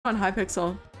On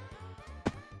Hypixel.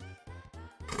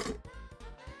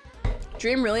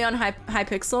 Dream really on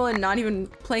Hypixel and not even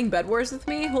playing Bedwars with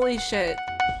me? Holy shit.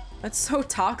 That's so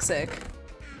toxic.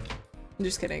 I'm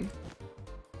just kidding.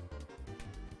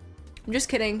 I'm just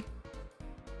kidding.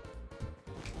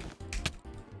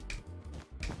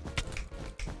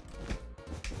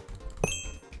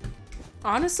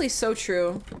 Honestly, so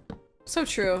true. So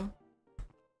true.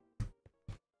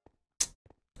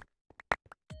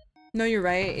 No, you're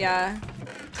right, yeah.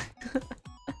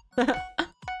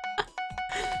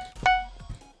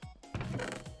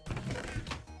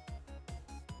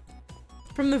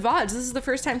 From the VODs, this is the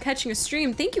first time catching a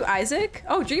stream. Thank you, Isaac.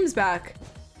 Oh, Dream's back.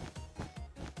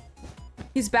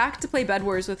 He's back to play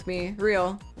Bedwars with me.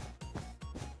 Real.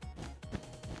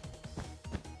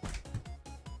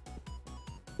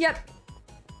 Yep.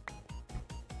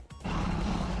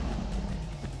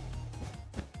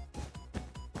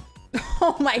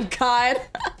 Oh my god.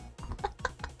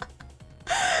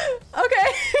 Okay.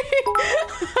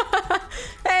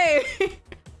 Hey.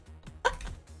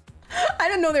 I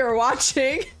didn't know they were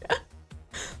watching.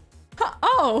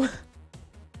 Oh.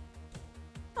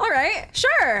 All right,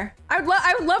 sure. I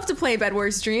would love to play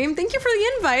Bedwars Dream. Thank you for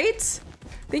the invite.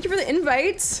 Thank you for the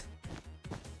invite.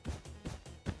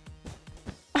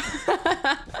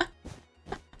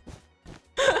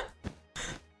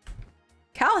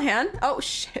 Callahan? Oh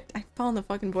shit, I fell in the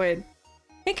fucking void.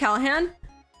 Hey Callahan.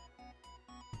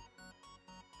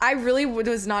 I really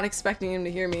was not expecting him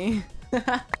to hear me.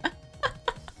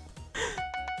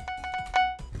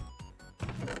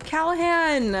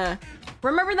 Callahan!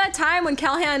 Remember that time when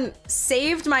Callahan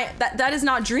saved my- that is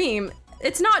not Dream.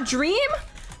 It's not Dream?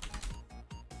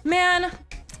 Man,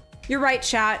 you're right,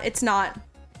 chat. It's not.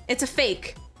 It's a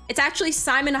fake. It's actually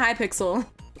Simon Hypixel.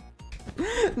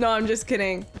 No, I'm just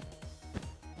kidding.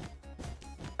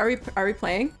 Are we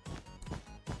playing?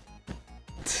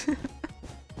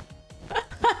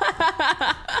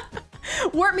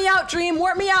 Warp me out, Dream!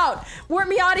 Warp me out! Warp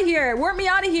me out of here! Warp me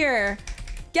out of here!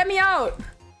 Get me out!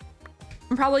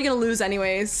 I'm probably gonna lose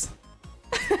anyways.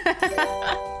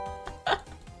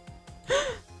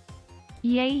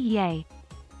 Yay, yay.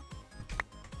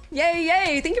 Yay,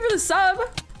 yay! Thank you for the sub!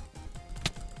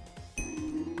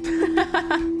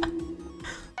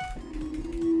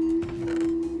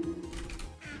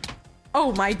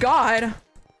 Oh my god!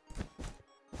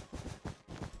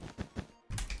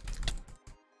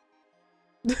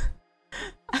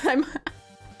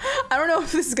 I don't know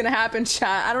if this is gonna happen,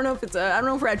 chat. I don't know if it's I don't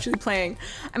know if we're actually playing.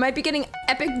 I might be getting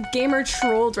epic gamer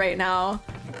trolled right now.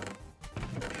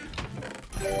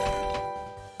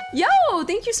 Yo,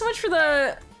 thank you so much for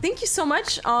the, thank you so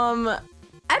much,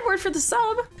 Edward for the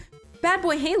sub. Bad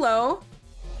Boy Halo.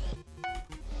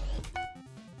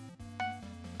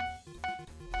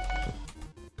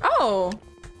 Oh.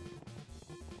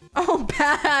 Oh,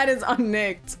 Bad is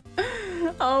unnicked.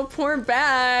 Oh, poor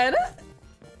Bad.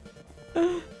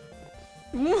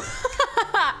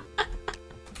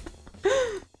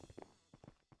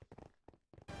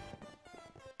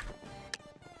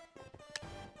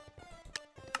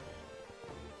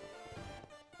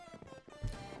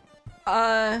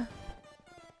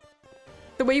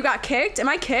 The way you got kicked? Am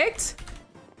I kicked?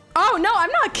 Oh, no, I'm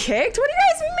not kicked. What do you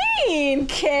guys mean,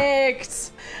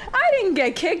 kicked? I didn't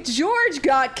get kicked. George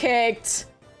got kicked.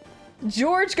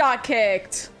 George got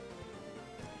kicked.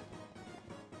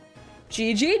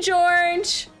 GG,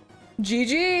 George.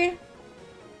 GG.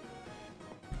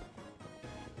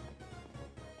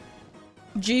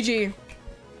 GG.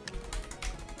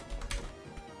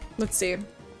 Let's see.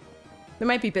 They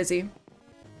might be busy.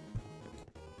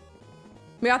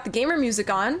 We got the gamer music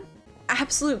on.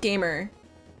 Absolute gamer.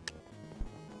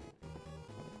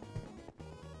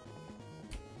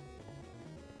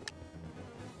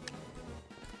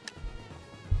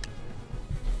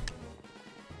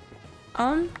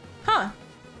 Huh.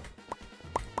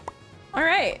 All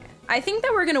right. I think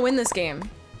that we're gonna win this game.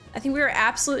 I think we are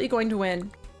absolutely going to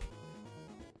win.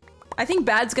 I think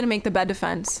Bad's gonna make the bed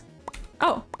defense.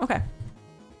 Oh, okay.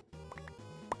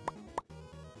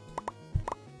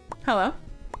 Hello.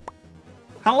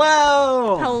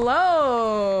 Hello!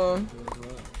 Hello!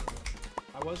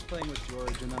 I was playing with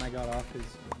George and then I got off because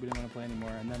we didn't want to play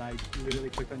anymore, and then I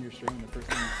literally clicked on your stream and the first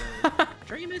thing you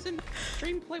said,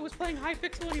 Dream was playing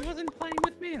Hypixel and he wasn't playing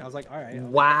with me, and I was like, alright.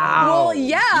 Wow! Well,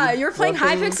 yeah, you're playing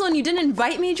Hypixel and you didn't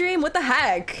invite me, Dream? What the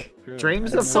heck?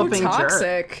 Dream's a so flipping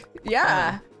toxic. jerk.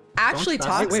 Yeah, actually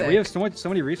toxic. Wait, we have so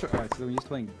many resources. Alright, so we're used to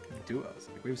playing duos.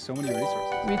 Like, we have so many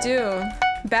resources. We do.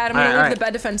 Bad, I'm gonna leave the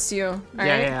bed defense to you. All right?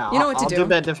 Yeah. You know what to do. I'll do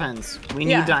bed defense. We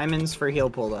need diamonds for heal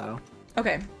pool, though.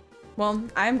 Okay. Well,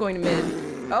 I'm going to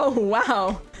mid. Oh,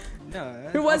 wow. Yeah.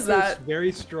 Who was that?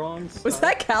 Very strong stuff. Was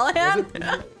that Callahan?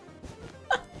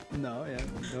 No, yeah.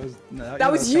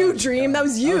 That was you, Callahan. Dream. That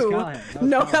was you. That was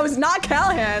Callahan. That was not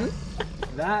Callahan.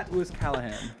 That was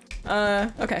Callahan.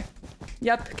 Okay.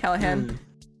 Yep, Callahan.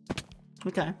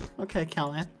 Okay,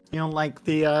 Callahan. You don't like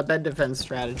the bed defense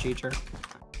strategy, sure.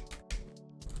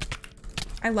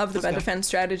 I love the bed defense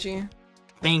strategy.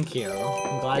 Thank you.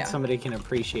 I'm glad Yeah. somebody can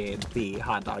appreciate the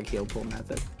hot dog heal pool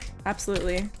method.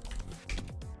 Absolutely.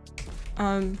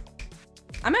 I'm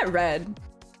at red.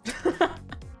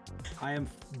 I am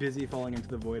busy falling into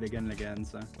the void again and again,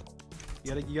 so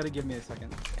you gotta give me a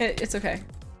second. It's okay.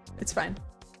 It's fine.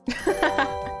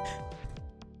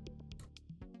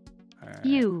 Alright.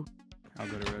 You. I'll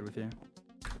go to red with you.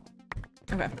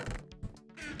 Okay.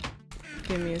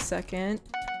 Give me a second.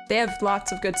 They have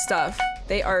lots of good stuff.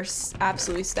 They are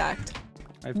absolutely stacked.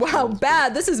 Wow,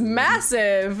 bad. This is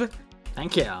massive.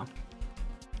 Thank you.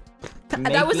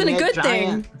 That wasn't a Making good it thing.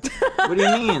 giant. What do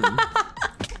you mean?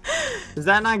 Is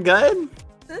that not good?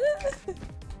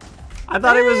 I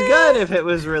thought it was good if it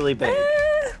was really big.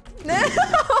 No,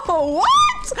 what?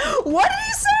 What did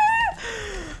you say?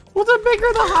 Well, the bigger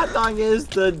the hot dog is,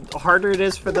 the harder it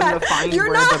is for them to find You're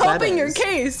where not the bed helping your is.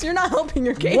 case. You're not helping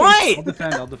your case. What?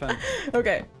 I'll defend.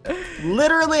 Okay.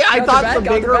 Literally, I Got the thought bed, the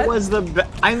got the bigger bed. was the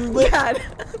I'm lit. Dad.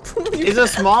 Is a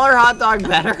smaller hot dog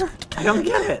better? I don't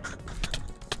get it.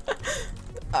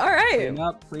 All right.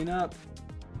 Clean up.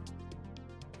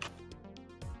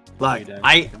 Look,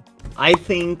 I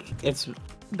think it's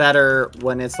better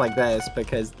when it's like this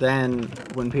because then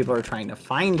when people are trying to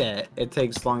find it, it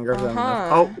takes longer for them to...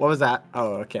 Oh, what was that?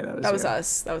 Oh, okay, that was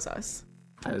us. That was us.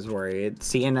 I was worried.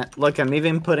 Seeing it. Look, I'm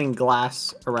even putting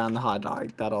glass around the hot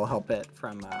dog. That'll help it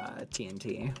from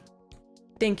TNT.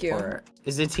 Thank you. Or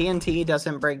is it TNT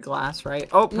doesn't break glass, right?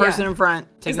 Oh, person in front.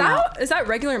 Take Is him out. that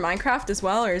regular Minecraft as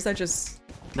well, or is that just...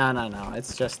 No.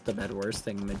 It's just the Bedwars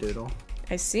thingamadoodle.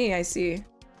 I see.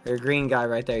 There's a green guy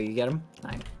right there. You get him?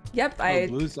 Nice. Yep,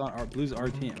 Blue's our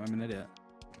team. I'm an idiot.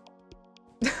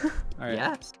 Alright.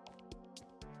 Yes.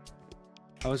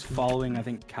 I was following, I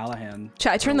think, Callahan.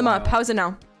 Chat, I turned them up. How's it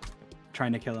now?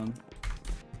 Trying to kill him.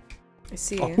 I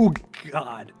see. Oh,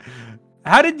 God.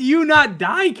 How did you not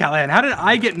die, Callahan? How did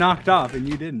I get knocked off and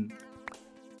you didn't?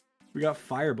 We got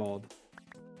fireballed.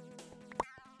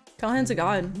 Callahan's a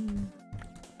god.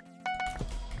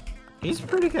 He's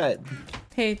pretty good.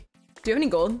 Hey, do you have any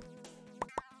gold?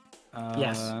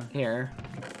 Yes. Here.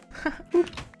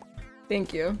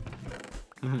 Thank you.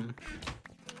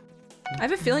 I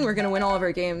have a feeling we're gonna win all of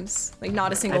our games. Like,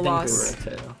 not a single loss. I think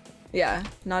we will too. Yeah,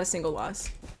 not a single loss.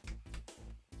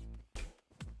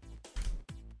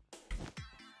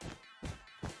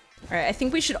 Alright, I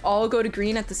think we should all go to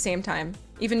green at the same time.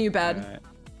 Even you, Bad.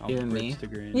 Right. Even me? To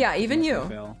green. Yeah, even you.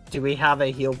 Fail. Do we have a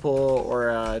heal pool or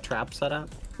a trap set up?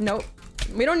 Nope.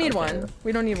 We don't need Okay. one.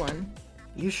 We don't need one.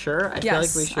 You sure? I feel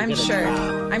Yes, like we should I'm get a sure.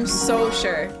 trap. I'm so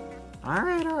sure.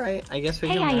 Alright. I guess we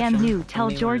Hey, can I rush am him. new. Tell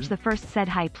Anyone? George the first said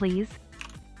hi, please.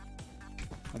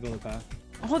 I'll build a path.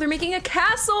 Oh, they're making a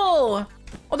castle!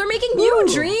 Oh, they're making you,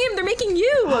 Dream! They're making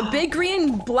you! A big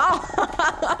green blob!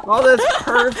 Oh, that's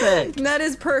perfect! That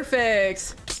is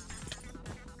perfect.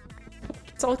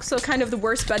 It's also kind of the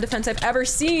worst bed defense I've ever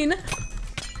seen.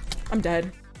 I'm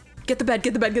dead. Get the bed,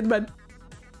 get the bed, get the bed.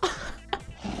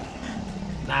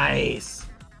 Nice.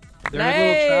 They're in a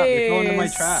little trap. They fell into my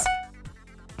trap.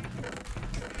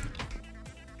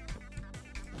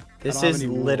 This don't have is any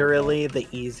wool. literally the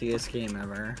easiest game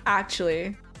ever.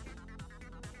 Actually.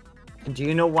 And do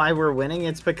you know why we're winning?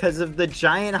 It's because of the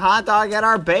giant hot dog at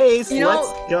our base. You know,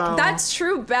 Let's go. that's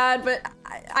true, Bad, but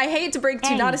I hate to break to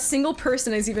you, Hey. not a single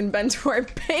person has even been to our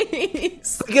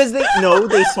base. Because they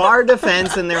saw our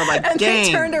defense and they were like, And dang.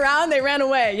 they turned around, they ran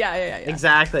away. Yeah.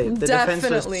 Exactly. The defense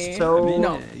Definitely. was so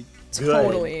No. good.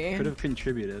 Totally. Could have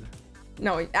contributed.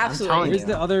 No, telling absolutely. you. Where's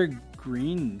the other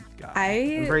green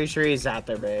guy? I'm pretty sure he's at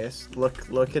their base. Look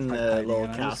in the hiding little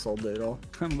it. castle doodle.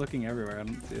 I'm looking everywhere. I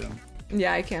don't see them.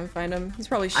 Yeah, I can't find him. He's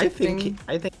probably I shifting.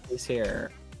 think he's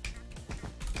here.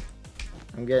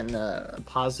 I'm getting a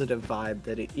positive vibe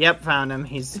that he. Yep, found him.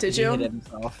 Did he you? hit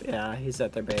himself. Yeah, he's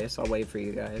at their base. I'll wait for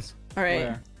you guys. All right.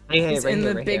 Where? Hey, He's right in here,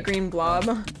 the right big here. green blob.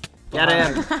 Get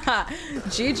him.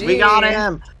 GG. We got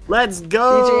him. Let's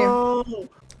go.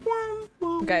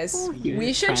 Guys, You're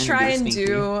we should trying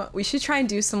to be we should try and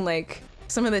do some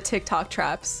of the TikTok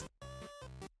traps.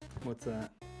 What's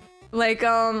that? Like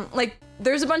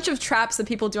there's a bunch of traps that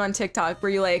people do on TikTok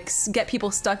where you get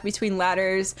people stuck between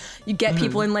ladders, you get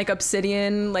people in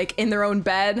obsidian, in their own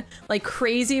bed,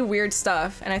 crazy weird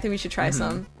stuff, and I think we should try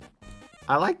some.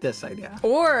 I like this idea.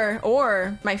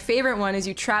 Or my favorite one is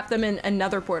you trap them in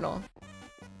another portal.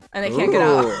 and they can't get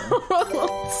out.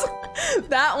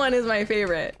 That one is my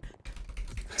favorite.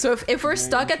 So if we're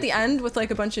stuck at the end with like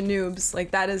a bunch of noobs,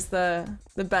 like that is the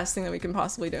best thing that we can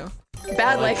possibly do.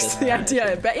 Bad likes the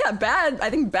idea. Yeah, Bad. I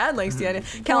think Bad likes the idea.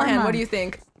 Callahan, what do you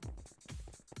think?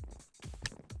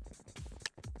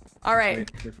 All right.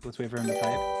 Let's wait for him to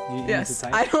type. Yes.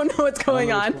 I don't know what's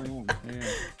going on. Yeah.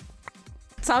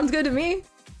 Sounds good to me.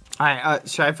 All right.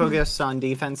 Should I focus on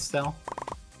defense still?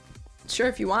 Sure,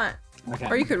 if you want. Okay.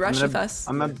 Or you could rush with us.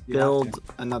 I'm gonna build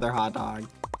another hot dog.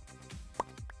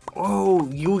 Oh,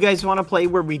 you guys want to play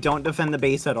where we don't defend the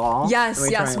base at all? Yes,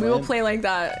 yes, we will play like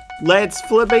that. Let's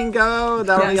flip and go.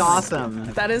 That'll be awesome.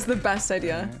 That is the best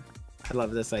idea. I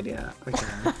love this idea. Okay.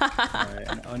 Alright,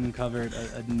 an uncovered,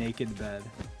 a naked bed.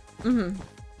 Mm-hmm.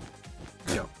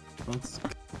 Yo, let's go.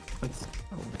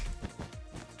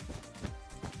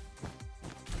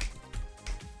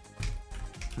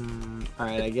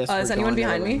 Alright, I guess is anyone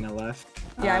behind me? Left.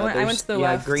 Yeah, I went to the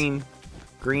left. Yeah,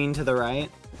 green to the right.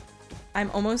 I'm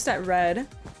almost at red.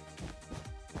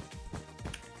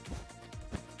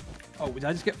 Oh, did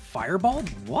I just get fireballed?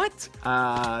 What?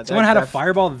 Someone had a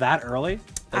fireball that early?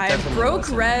 I broke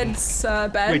Red's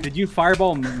bed. Wait, did you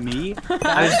fireball me?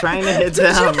 I was trying to hit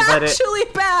them, but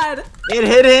bad. It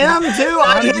hit him too.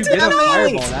 I hit him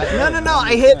mainly. No,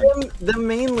 I hit them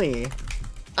mainly.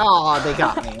 Oh, they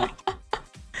got me.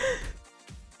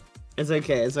 It's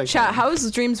okay. It's okay. Chat, how's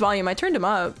Dream's volume? I turned him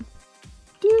up.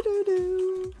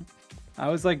 I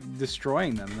was like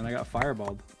destroying them, and I got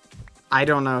fireballed. I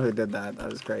don't know who did that. That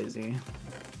was crazy.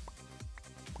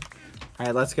 All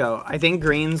right, let's go. I think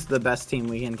green's the best team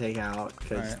we can take out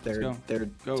because their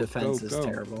defense is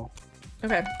terrible.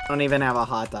 Okay. Don't even have a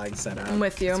hot dog set up. I'm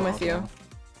with you. I'm with you.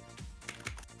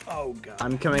 Oh god.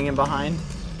 I'm coming in behind.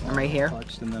 I'm right here.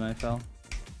 Clutched and then I fell.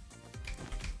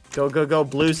 Go, go, go.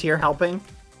 Blue's here helping.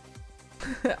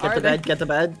 Get the bed. Get the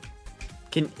bed.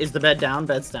 Is the bed down?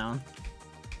 Bed's down.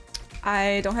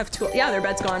 I don't have tools. Yeah, their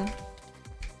bed's gone.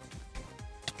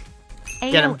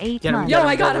 Get him. Get him. Yo,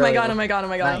 I got him. I got him. I got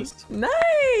him. I got him.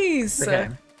 Nice. Okay.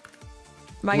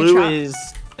 Blue is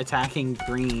attacking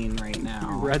green right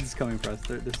now. Red's coming for us.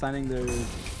 They're signing their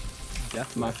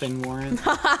death muffin warrant.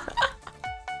 I'm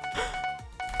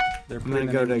gonna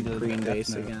go to green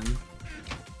base again.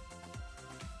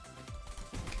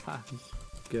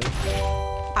 Good.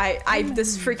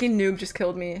 This freaking noob just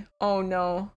killed me. Oh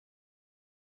no.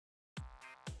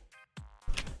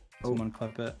 Someone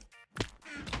clip it.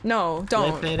 No,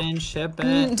 don't. Clip it and ship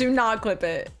it. Do not clip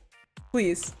it.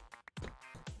 Please.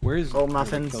 Where's old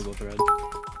muffins? Oh,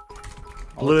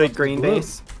 Blue at green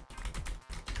base.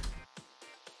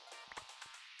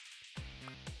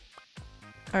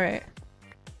 Alright.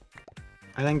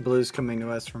 I think blue's coming to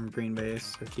us from green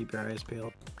base, so keep your eyes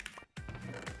peeled.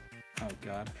 Oh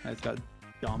god, I just got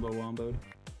Jumbo Womboed.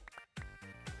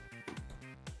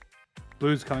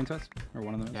 Blue's coming to us? Or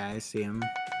one of them? Yeah, I see him.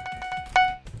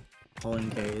 I'll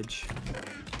engage.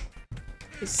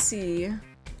 I see.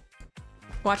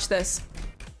 Watch this.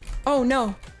 Oh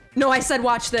no. No, I said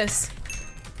watch this.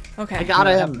 Okay. I got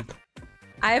him.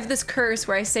 I have this curse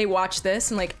where I say watch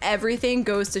this and like everything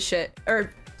goes to shit.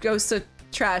 Or goes to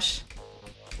trash.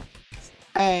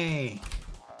 Hey.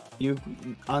 You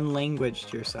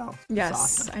unlanguaged yourself. That's yes,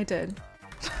 awesome. I did.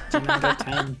 10 out of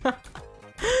 10.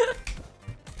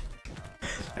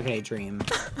 Okay, Dream.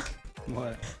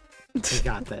 What? We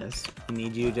got this. I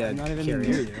need you to I'm not even carry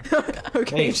near it. you.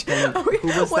 Okay. Hey, who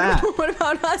was that? What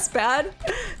about us, Bad?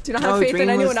 Do you not have faith in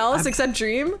anyone else except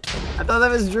Dream? I thought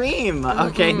that was Dream.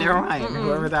 Okay, never mind.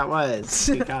 Whoever that was.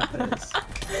 We got this.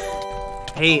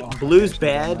 Hey, Blue's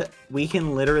bed, we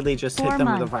can literally just hit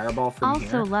them with a fireball from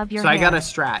here. Love your so I got a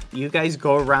strat. You guys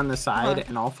go around the side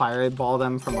and I'll fireball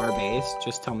them from our base.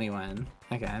 Just tell me when.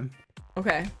 Okay.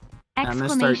 Okay.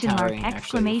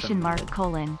 Exclamation mark,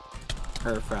 colon.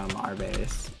 Or from our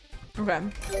base. Okay.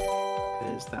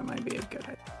 Because that might be a good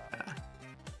idea.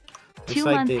 2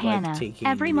 months, Hannah.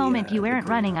 Every moment you aren't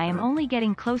running, I am only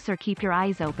getting closer. Keep your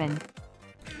eyes open.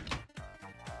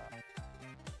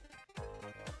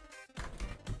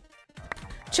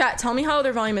 Chat, tell me how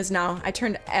their volume is now. I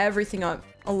turned everything up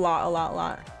a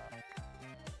lot.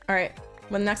 Alright,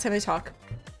 when the next time they talk.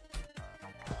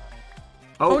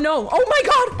 Oh no! Oh my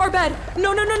god! Our bed!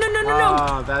 No!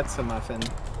 Oh, that's a muffin.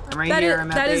 I'm right here, I'm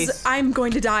at base. I'm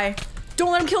going to die.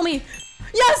 Don't let him kill me!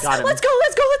 Yes! Let's go!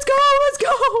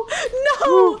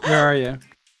 No! Where are you?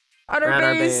 At our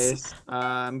base.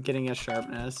 I'm getting a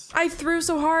sharpness. I threw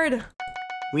so hard.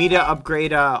 We need to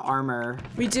upgrade armor.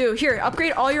 We do. Here,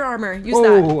 upgrade all your armor. Use that.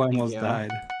 that. Oh, I almost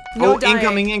died. No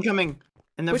dying. Incoming.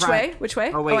 In the front. Which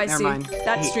way? Oh wait, I never see. mind.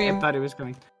 That's Dream. I thought he was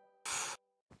coming.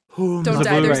 Don't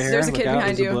die. There's a kid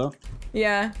behind you. Blue.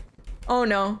 Yeah. Oh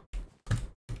no.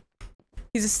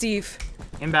 He's a Steve.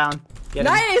 Inbound. Get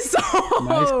nice! Oh,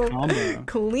 nice combo.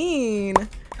 Clean.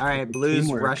 Alright, Blue's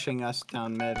Teamwork. rushing us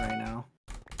down mid right now.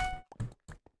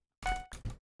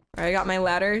 Alright, I got my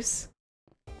ladders.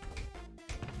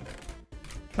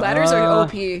 Ladders are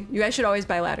OP. You guys should always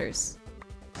buy ladders.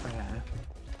 Okay.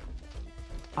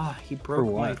 Ah, he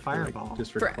broke my fireball. Like,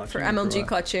 just for MLG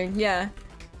clutching, yeah.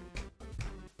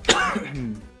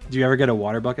 Do you ever get a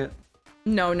water bucket?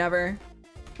 No, never.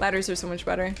 Ladders are so much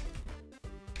better.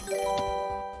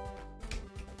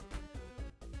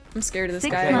 I'm scared of this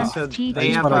guy. So cheap. they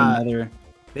have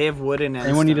they have wooden and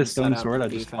anyone need a stone sword? I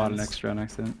just bought an extra on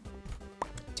accident.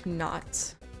 Do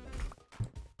not.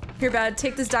 Here, Bad,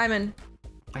 take this diamond.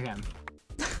 Okay.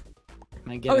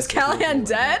 Oh, is Callahan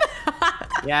dead?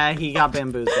 Yeah, he got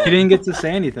bamboozled. He didn't get to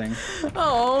say anything.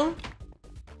 Oh.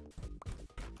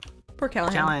 Poor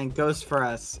Callahan. Callahan, ghost for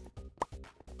us.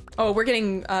 Oh, we're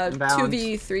getting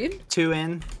 2v3? 2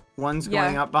 in. One's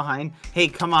going up behind. Hey,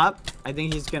 come up. I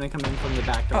think he's gonna come in from the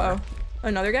back door. Uh-oh.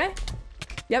 Another guy?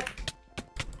 Yep.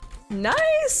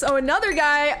 Nice! Oh, another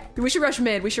guy! We should rush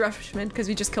mid. We should rush mid because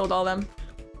we just killed all them.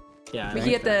 Yeah. We could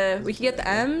get the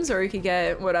M's or we could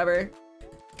get whatever.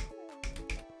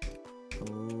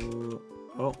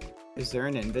 Oh, is there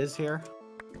an invis here?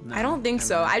 No, I don't think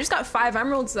so. I just got 5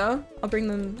 emeralds though. I'll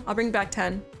bring back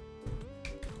 10.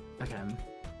 Okay.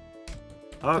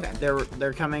 Oh, okay.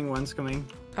 They're coming. One's coming.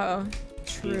 Uh-oh.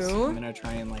 True. I'm gonna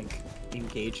try and like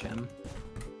engage him.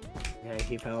 Okay,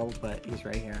 he fell, but he's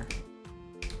right here.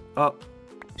 Oh,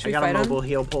 I got a mobile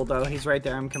heal pull though. He's right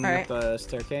there. I'm coming up the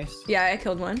staircase. Yeah, I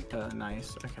killed one.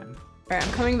 Nice. Okay. Alright,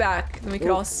 I'm coming back. Then we could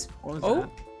all. What was that?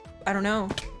 I don't know.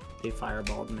 He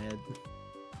fireballed mid.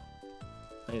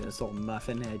 Look at this old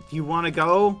muffin head. You wanna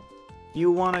go?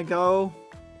 You wanna go?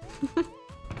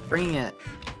 Bring it.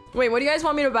 Wait, what do you guys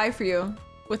want me to buy for you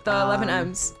with the 11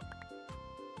 M's?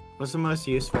 What's the most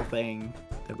useful thing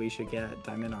that we should get?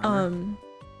 Diamond armor?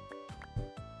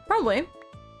 Probably.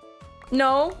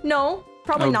 No,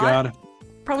 probably not. God.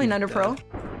 Probably an Ender Pro.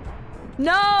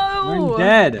 No! I'm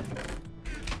dead.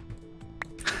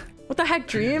 What the heck,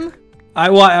 Dream? I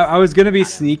was gonna be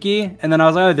sneaky, and then I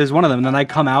was like, oh, there's one of them, and then I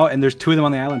come out, and there's 2 of them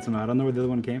on the island somehow. I don't know where the other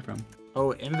one came from.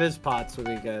 Oh, invis pots would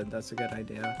be good. That's a good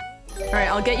idea. Alright,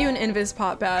 I'll get you an invis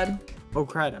pot, Bad. Oh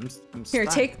crud, I'm Here,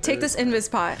 stuck. take this invis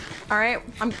pot. Alright,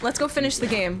 let's go finish the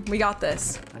game. We got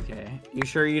this. Okay. You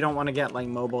sure you don't want to get like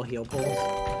mobile heal pulls?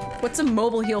 What's a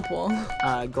mobile heal pull?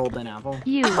 Golden apple.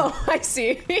 You. Oh, I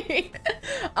see.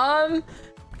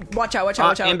 Watch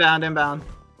out. Inbound.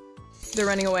 They're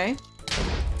running away.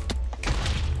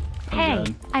 Hey,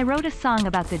 I wrote a song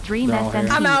about the Dream SMP.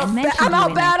 I'm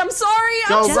out, Bad. I'm sorry.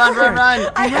 Go,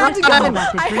 run. I had to go.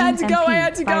 I had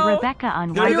to go. By Rebecca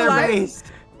on Go to their base.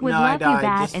 Would love you,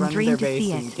 Bad, and Dream to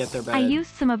see it. I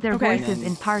used some of their voices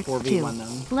in parts too.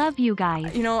 Love you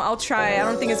guys. You know, I'll try. I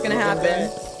don't think it's gonna happen.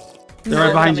 They're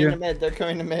right behind you. They're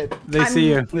coming to mid. They see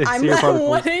you. I'm at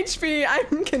 1 HP. I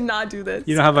cannot do this.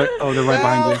 You don't have a. Oh, they're right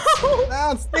behind you.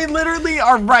 No, they literally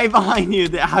are right behind you.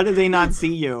 How did they not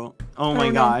see you? Oh my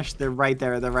gosh, they're right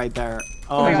there.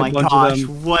 Oh my gosh,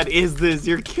 what is this?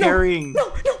 You're carrying.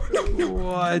 No.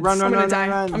 What? Run.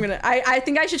 I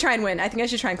think I should try and win. I think I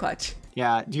should try and clutch.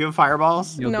 Yeah. Do you have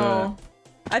fireballs? No.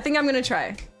 I think I'm gonna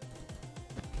try.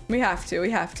 We have to.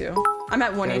 I'm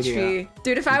at 1 HP.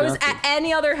 Dude, if I was at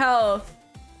any other health.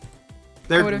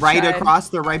 They're right across.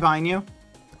 They're right behind you.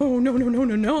 Oh, no.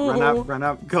 Run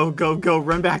up. Go.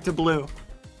 Run back to blue.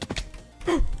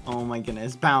 Oh my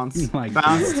goodness. Bounce.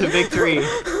 Bounce to victory.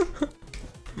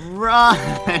 Run.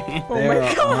 Oh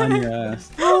my gosh.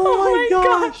 Oh my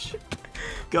gosh.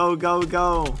 Go.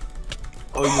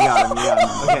 Oh, you got him.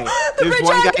 Okay. There's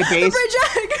one guy base.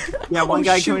 Yeah, one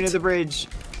guy coming to the bridge.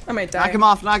 I might die.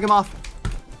 Knock him off.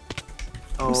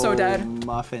 Oh, I'm so dead.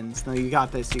 Muffins. No, you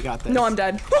got this. No, I'm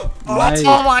dead. Nice.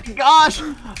 Oh my gosh.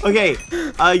 Okay.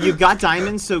 You got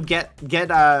diamonds, so get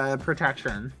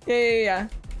protection. Yeah.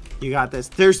 You got this.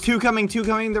 There's 2 coming.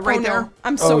 They're right there.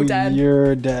 I'm so dead.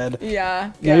 You're dead.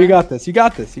 Yeah. No, you got this.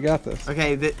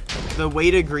 Okay, the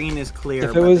way to green is clear,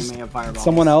 if it was they may have fireballs.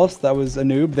 someone else that was a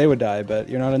noob, they would die, but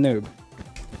you're not a noob.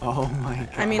 Oh my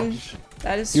gosh. I mean,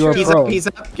 that is true. He's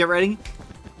up. Get ready.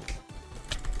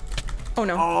 Oh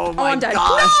no. Oh my I'm dead.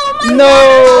 gosh.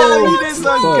 No! You did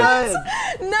so good.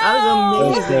 No! That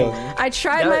was amazing. I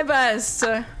tried my best.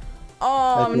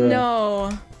 Oh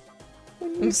no.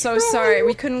 I'm so sorry.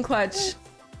 We couldn't clutch.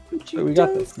 We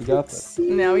got this.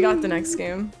 No, we got the next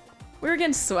game. We were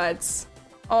getting sweats.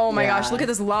 Oh my gosh, look at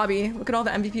this lobby. Look at all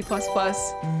the MVP++.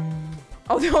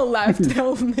 Oh, they all left.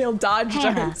 They'll dodge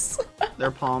us.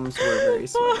 Their palms were very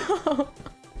sweaty.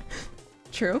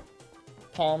 True.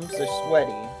 Palms are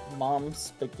sweaty. Mom's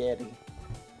spaghetti.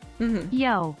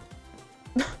 Yo.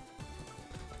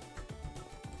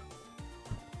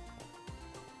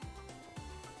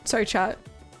 Sorry, chat.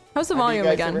 How's the volume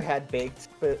again? Have you guys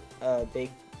ever had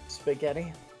baked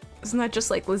spaghetti? Isn't that just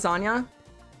like lasagna?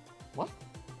 What?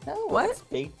 No. What? It's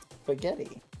baked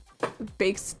spaghetti.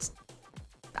 Baked.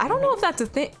 I don't know if that's a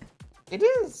thing. It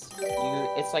is.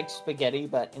 It's like spaghetti,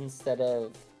 but instead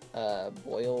of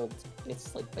boiled,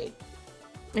 it's like baked.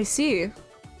 I see.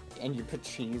 And you put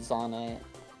cheese on it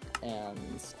and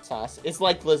sauce. It's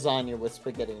like lasagna with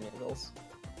spaghetti noodles.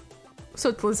 So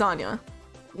it's lasagna.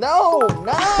 No!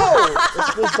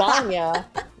 It's lasagna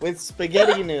with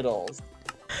spaghetti noodles.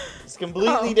 It's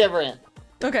completely different.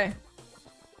 Okay.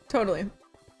 Totally.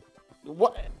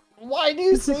 What? Why do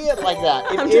you say it like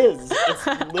that? It is.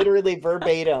 It's literally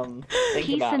verbatim. Think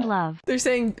Peace about and it. love. They're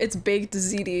saying it's baked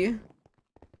ziti.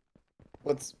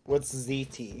 What's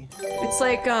ZT? It's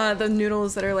like the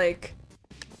noodles that are like,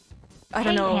 I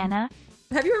don't know. Hannah.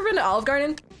 Have you ever been to Olive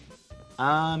Garden?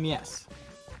 Yes.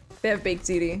 They have baked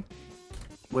ziti.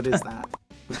 What is that?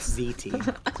 What's ZT?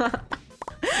 I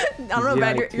don't know,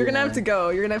 man. You're gonna have to go.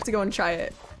 You're gonna have to go and try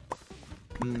it.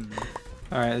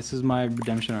 Alright, this is my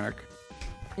redemption arc.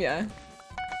 Yeah.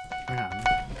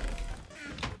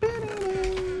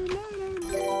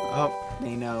 Oh,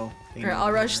 they know. Here,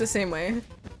 I'll rush the same way.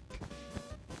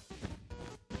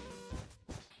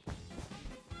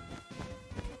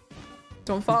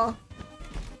 Don't fall.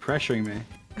 Pressuring me.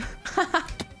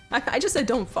 I just said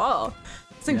don't fall.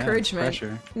 It's encouragement. It's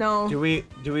pressure. No. Do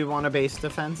we want a base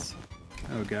defense?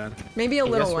 Oh god. Maybe a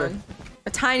little one.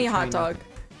 A tiny hot dog.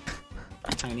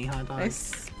 A tiny hot dog?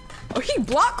 Nice. Oh, he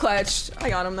block clutched. I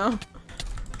got him though.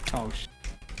 Oh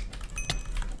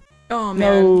Oh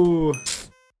man. no.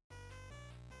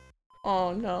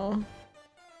 Oh no.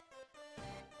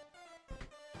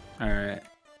 Alright.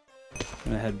 I'm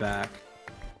gonna head back.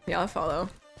 Yeah, I'll follow.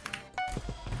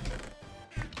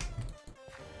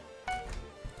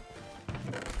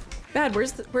 Bad,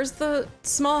 where's the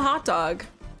small hot dog?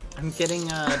 I'm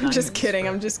getting I'm just kidding,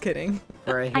 I'm just kidding.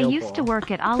 I used to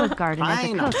work at Olive Garden as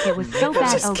a cook. It was so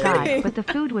bad, oh god, but the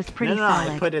food was pretty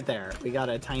solid. I put it there. We got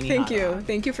a tiny Thank you.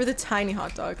 Thank you for the tiny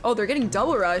hot dog. Oh, they're getting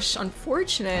double rush.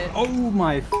 Unfortunate. Oh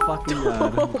my fucking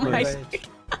god. Oh my.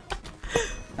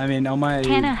 I mean, oh my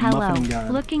Hannah, hello. muffin god.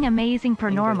 Looking amazing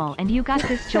per normal, and you got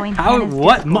this join How? Hannah's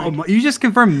What? Discord. You just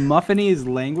confirmed muffiny is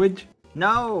language?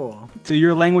 No. So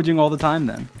you're languaging all the time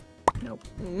then? Nope.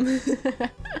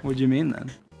 What do you mean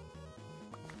then?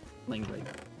 Language.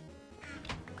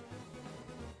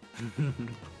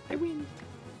 I win.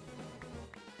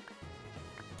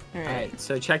 Alright,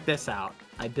 so check this out.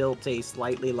 I built a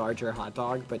slightly larger hot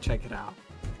dog, but check it out.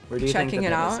 Where do you think the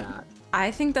bed is at? I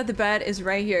think that the bed is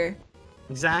right here.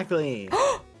 Exactly.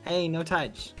 Hey, no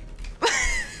touch.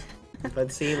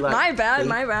 But see, look. My bad,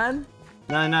 my bad.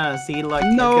 No, see, look.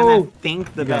 No. They're gonna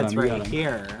think the bed's right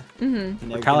here.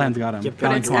 Callahan's got him.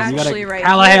 But it's actually right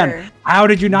Callahan, here. how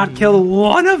did you not kill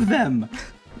one of them?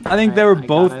 I think they were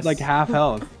both like half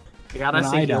health. We got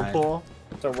us a heal pool,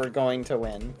 so we're going to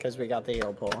win because we got the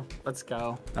heal pool. Let's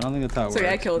go. I don't think that's how it works. Sorry,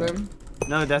 I killed him.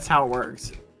 No, that's how it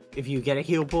works. If you get a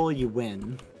heal pool, you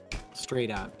win.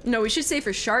 Straight up. No, we should say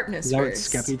for sharpness Is that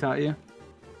first. what Skeppy taught you?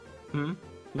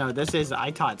 No,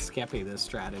 I taught Skeppy this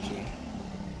strategy.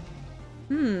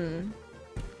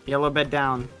 Yellow bed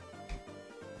down.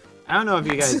 I don't know if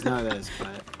you guys know this,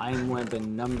 but I'm one of the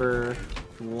 #1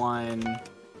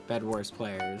 Bedwars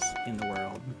players in the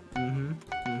world.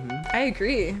 I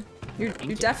agree. You're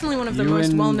definitely one of the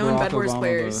most well-known Bedwars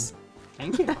players.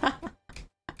 Thank you.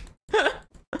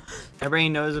 Everybody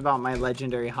knows about my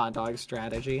legendary hot dog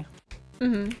strategy.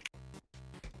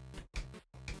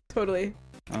 Totally.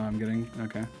 Oh, I'm getting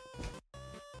okay.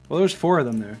 Well, there's 4 of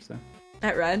them there, so.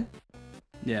 At red?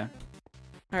 Yeah.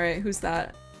 Alright, who's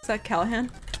that? Is that Callahan?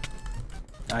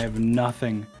 I have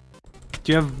nothing.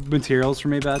 Do you have materials for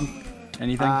me, Bed?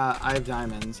 Anything? I have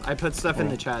diamonds. I put stuff in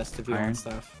the chest if you want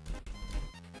stuff.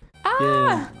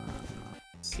 Ah!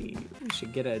 Let's see. We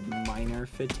should get a miner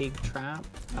fatigue trap.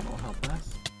 That'll help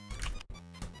us.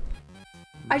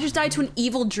 I just died to an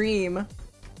evil dream.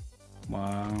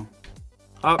 Wow.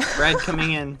 Oh, red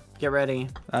coming in. Get ready.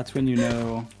 That's when you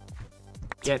know.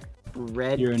 Get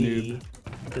ready. You're a noob.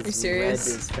 Are you serious?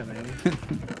 Red is coming.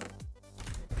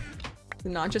 Do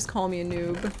not just call me a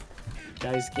noob.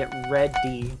 Guys, get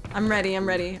ready. I'm ready, I'm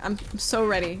ready. I'm so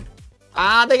ready.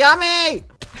 Ah, they got me!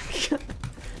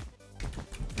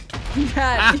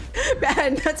 Bad.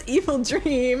 Bad, that's evil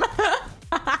dream.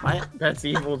 What? That's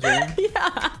evil Dream?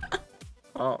 Yeah.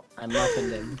 Oh, I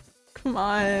muffined him. Come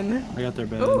on. I got their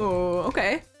bed. Ooh,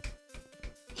 okay.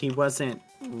 He wasn't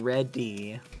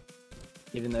ready,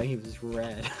 even though he was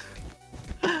red.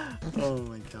 Oh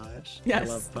my gosh. Yes.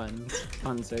 I love puns.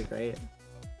 Puns are great.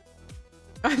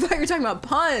 I thought you were talking about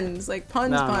puns, like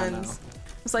puns. No.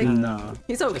 It's like, no.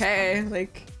 he's okay.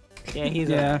 Like, Yeah, he's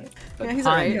Yeah. alright. But Yeah, he's puns,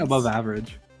 alright. Above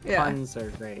average. yeah. Puns are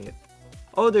great.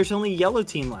 Oh, there's only yellow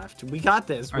team left. We got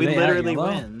this. Are We they at literally yellow?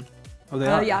 win. Oh, they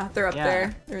are. Yeah, they're up Yeah.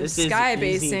 there. They're This is sky easy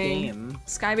basing. game.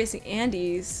 Sky basing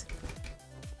Andes.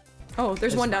 Oh,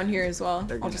 there's It's one down fine. here as well.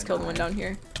 They're I'll gonna just kill the die. one down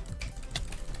here.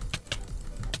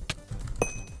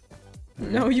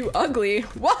 No, you ugly.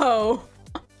 Whoa.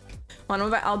 Hold on,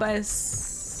 I'll buy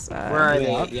Where are they?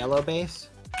 yeah. At yellow base?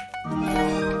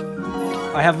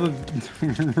 I have a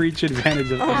reach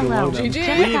advantage of Hello, below them. GG.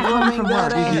 just got home from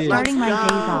work, GG. starting my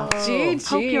days off. GG.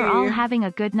 Hope you're all having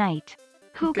a good night.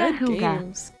 Hooga Good hooga.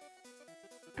 games.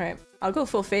 Alright, I'll go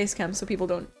full face cam so people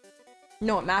don't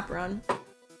know what map we're on.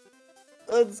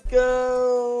 Let's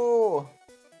go.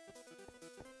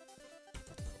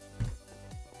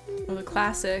 Oh, the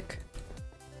classic.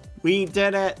 We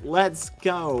did it. Let's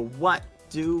go. What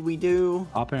do we do?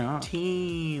 Hopping out.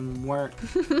 Teamwork.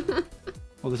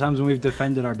 Well, the times when we've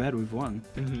defended our bed, we've won.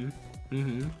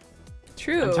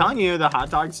 True. I'm telling you, the hot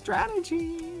dog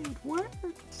strategy it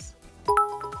works.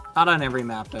 Not on every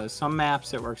map though. Some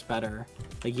maps it works better.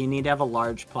 Like you need to have a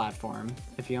large platform.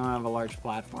 If you don't have a large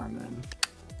platform, then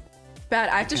Bad.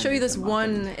 I have to show you this Some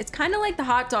one. muffins. It's kind of like the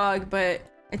hot dog, but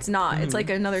it's not. It's like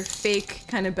another fake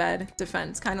kind of bed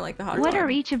defense, kind of like the hot dog. What are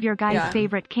each of your guys' Yeah.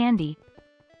 favorite candy?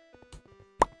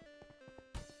 I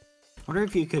wonder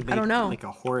if you could make don't know. like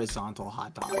a horizontal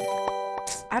hot dog.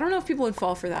 I don't know if people would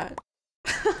fall for that.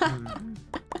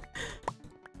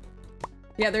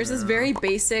 Yeah, there's this very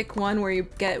basic one where you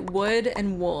get wood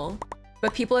and wool,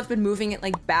 but people have been moving it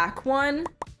like back one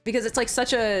because it's like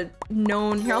such a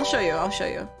known. Here, I'll show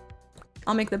you.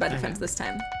 I'll make the bed defense this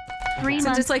time. 3 Since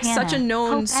months it's like such a Hannah. known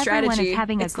Hope everyone strategy, is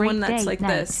having a it's the one great that's day like night.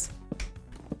 this.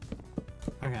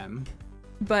 Okay.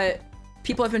 But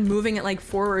people have been moving it like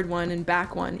forward one and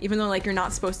back one, even though like you're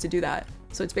not supposed to do that.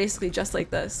 So it's basically just like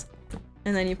this.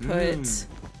 And then you put...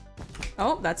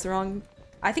 Oh, that's the wrong...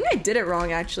 I think I did it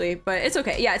wrong actually, but it's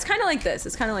okay. Yeah, it's kind of like this.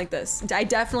 It's kind of like this. I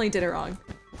definitely did it wrong.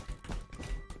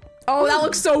 Oh, that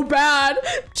looks so bad.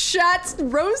 Chat's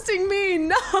roasting me.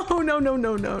 No.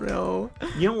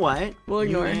 You know what? We'll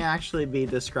ignore You it. may actually be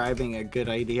describing a good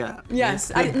idea.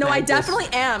 Yes, Make the I bed definitely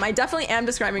am. I definitely am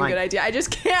describing a Like- good idea. I just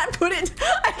can't put it.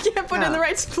 I can't put it in the Yeah.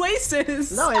 right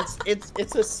places. No,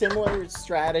 it's a similar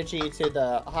strategy to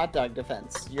the hot dog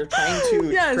defense. You're trying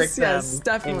to Yes, trick them yes,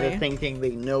 definitely. into thinking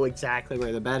they know exactly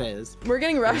where the bed is. We're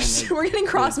getting and then rushed. they We're getting leave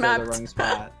for cross the mapped. wrong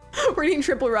spot. We're getting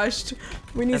triple rushed.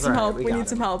 We need That's some alright, help. we We got need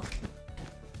some it. help.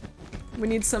 We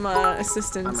need some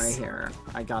assistance. I'm right here.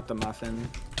 I got the muffin.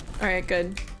 All right,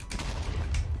 good.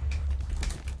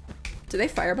 Do they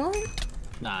fireball me?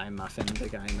 Nah, I muffined the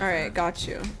guy. In the All right, front. got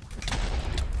you.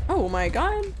 Oh my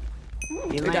god. He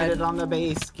We're landed dead. on the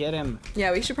base. Get him.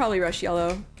 Yeah, we should probably rush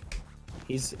yellow.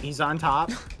 He's on top.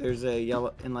 There's a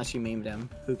yellow. Unless you memed him.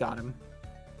 Who got him?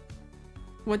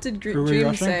 What did Who are we Dream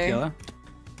rushing? say? Yellow?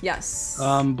 Yes.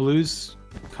 Blue's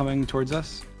coming towards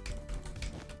us.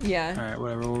 Yeah. Alright,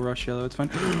 whatever. We'll rush yellow. It's fine.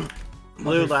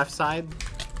 Blue left side.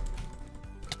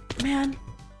 Man.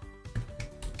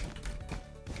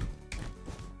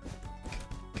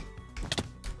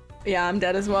 Yeah, I'm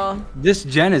dead as well. Are This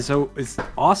gen is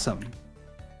awesome.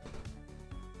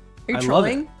 you I love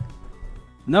trolling?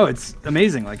 No, it's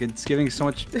amazing. Like, it's giving so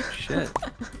much shit.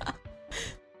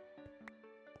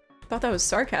 Thought that was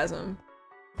sarcasm.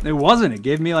 It wasn't. It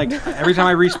gave me, like, every time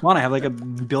I respawn, I have, like,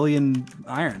 1 billion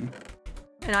iron.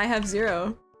 And I have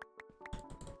 0.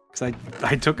 Because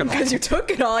I took it all. Because you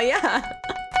took it all, yeah.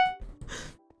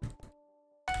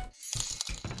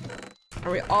 Are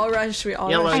we all rushed? We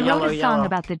all Yellow, rushed? I yellow, wrote a song yellow.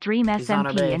 about the Dream He's on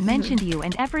our SMP and base. mentioned you,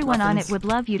 and everyone on it Muffins. would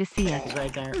love you to see it. He's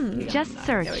right there. We got Just him.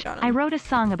 search. Yeah, we got him. I wrote a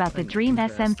song about the Dream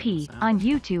Interesting SMP sound. on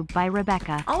YouTube by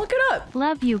Rebecca. I'll look it up.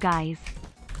 Love you guys.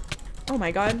 Oh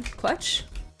my god. Clutch.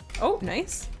 Oh,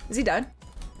 nice. Is he dead?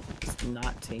 He's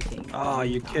not taking. Oh,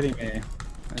 you're kidding me.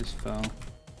 I just fell.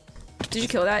 Did you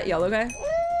kill that yellow guy?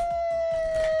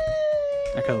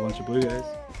 I killed a bunch of blue guys.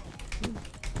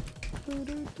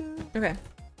 Okay.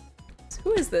 So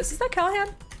who is this? Is that Callahan?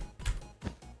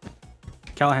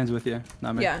 Callahan's with you,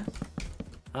 not me. Yeah.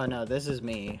 Oh no, this is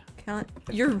me. Callahan.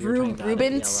 You're You're talking about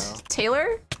Ruben it, yellow.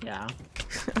 Taylor? Yeah.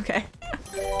 Okay.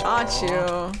 Got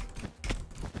you.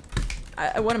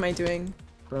 What am I doing?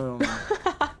 Boom.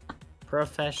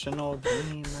 Professional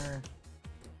gamer.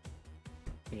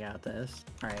 We got this.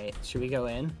 All right, should we go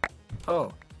in?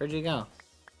 Oh, where'd you go?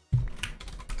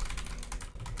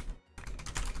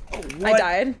 Oh, I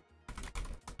died.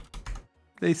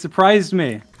 They surprised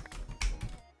me.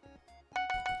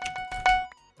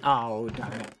 Oh,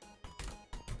 darn it.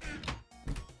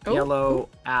 Oh, Yellow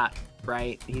at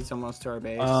right. He's almost to our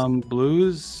base.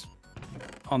 Blues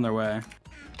on their way.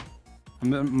 I'm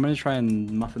gonna try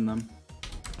and muffin them.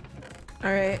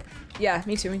 All right. Yeah,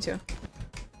 me too. Me too.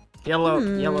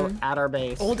 Yellow at our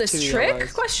base. Oldest 2 trick?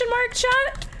 yellows. Question mark,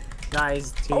 chat.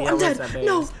 Guys, 2 I'm yellows dead. at base.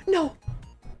 No, no.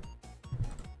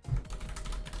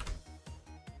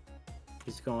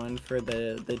 He's going for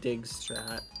the dig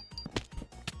strat.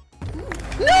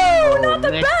 No, not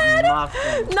the Nick bed.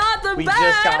 Muffin. Not the We bed.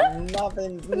 just got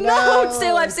muffins. No, stay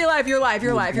alive, stay alive. You're alive,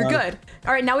 you're alive. You're good.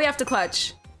 All right, now we have to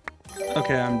clutch.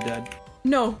 Okay, I'm dead.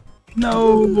 No.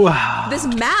 No. This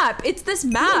map. It's this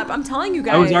map. I'm telling you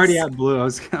guys. I was already at blue. I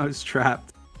was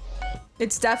trapped.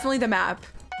 It's definitely the map.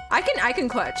 I can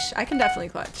clutch. I can definitely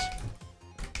clutch.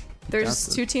 There's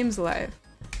 2 teams alive.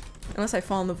 Unless I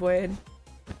fall in the void.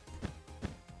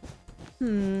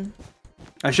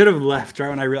 I should have left right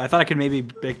when I thought I could maybe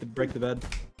break the bed.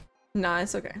 Nah,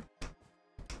 it's okay.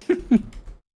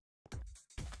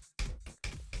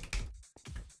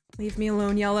 Leave me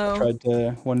alone, yellow. I tried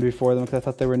to 1v4 them because I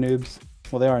thought they were noobs.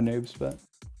 Well, they are noobs, but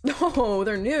No,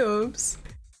 they're noobs.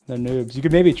 they're noobs. You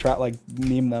could maybe try like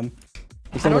meme them.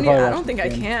 I don't think I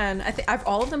can. I've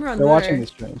all of them are on. They're watching the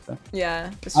stream. So.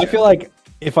 Yeah. I feel like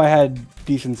if I had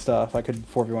decent stuff, I could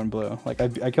 4v1 blue. Like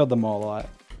I killed them all a lot.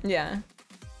 Yeah.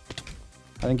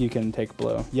 I think you can take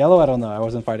blue. Yellow, I don't know. I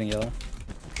wasn't fighting yellow.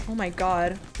 Oh my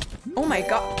god. Oh my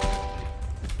god.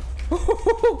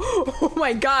 Oh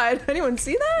my god. Anyone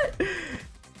see that?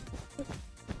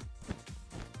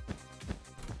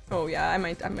 Oh yeah, I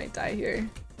might die here.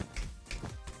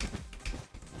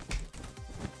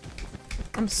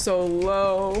 I'm so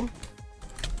low.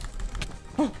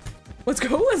 Oh, let's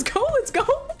go, let's go, let's go.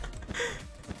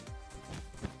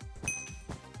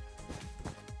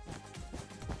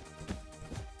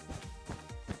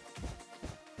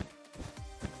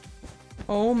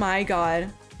 Oh my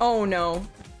god. Oh no.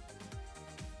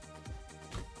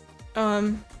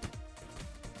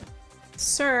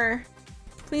 Sir,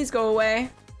 please go away.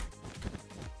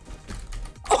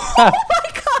 Oh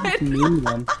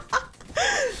my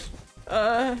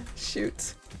god.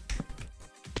 Shoot.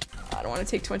 I don't want to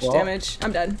take too much damage.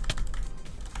 I'm dead.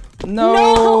 No!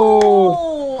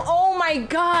 Oh my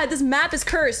god, this map is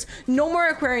cursed. No more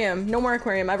aquarium. No more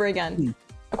aquarium ever again.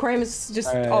 Aquarium is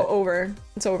just over.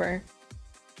 It's over.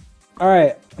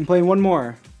 Alright, I'm playing one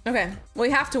more. Okay, well,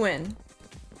 we have to win.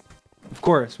 Of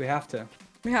course, we have to.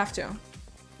 We have to.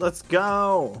 Let's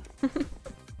go.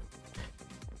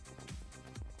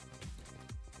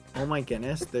 Oh my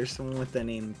goodness, there's someone with the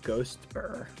name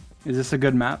Ghostbur. Is this a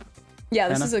good map? Yeah,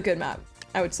 this Hannah? is a good map,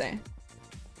 I would say.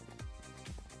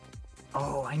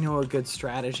 Oh, I know a good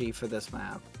strategy for this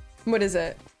map. What is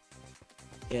it?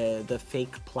 Yeah, the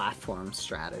fake platform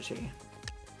strategy.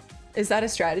 Is that a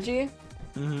strategy?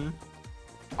 Mm-hmm.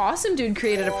 Awesome Dude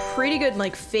created a pretty good,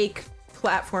 like, fake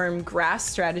platform grass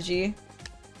strategy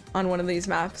on one of these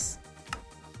maps.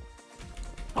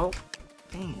 Oh,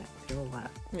 dang it. Go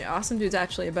left. Yeah, Awesome Dude's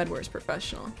actually a Bedwars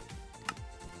professional.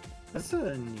 That's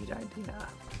a neat idea.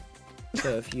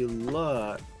 So if you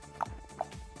look...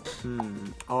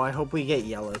 Oh, I hope we get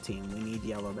yellow team. We need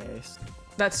yellow base.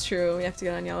 That's true. We have to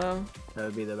get on yellow. That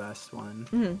would be the best one.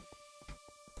 Mm-hmm.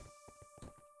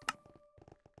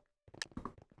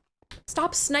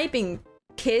 Stop sniping,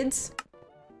 kids.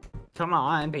 Come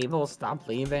on, people, stop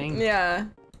leaving. Yeah.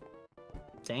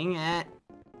 Dang it.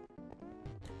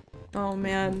 Oh,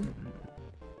 man.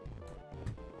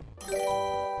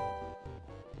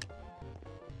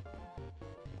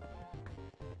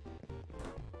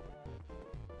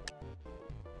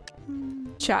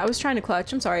 Chat, I was trying to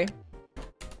clutch. I'm sorry.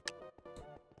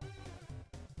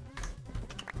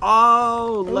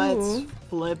 Oh, let's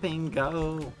flipping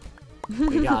go.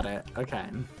 We got it. Okay.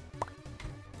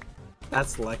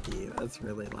 That's lucky. That's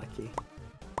really lucky.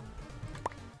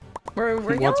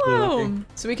 We're yellow.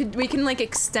 So we can like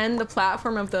extend the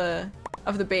platform of the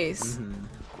base. Mm-hmm.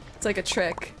 It's like a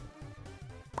trick.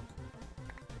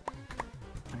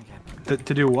 Okay.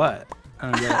 To do what?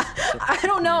 I don't get it. I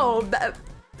don't know.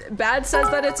 Bad says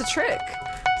that it's a trick.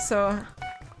 So.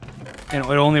 And it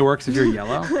only works if you're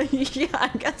yellow? Yeah, I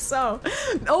guess so.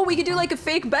 Oh, we could do like a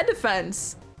fake bed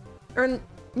defense. Or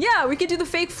Yeah, we could do the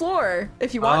fake floor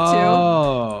if you want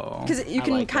to. Because you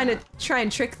can kind of try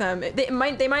and trick them. They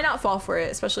might not fall for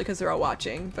it, especially because they're all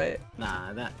watching. But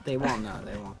nah, they won't know.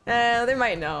 They won't. They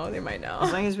might know. They might know.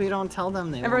 As long as we don't tell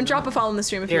them, they. Everyone, drop a follow in the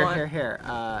stream if you want. Here.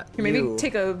 Maybe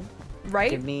take a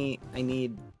right. I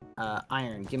need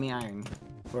iron. Give me iron.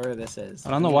 Where this is. I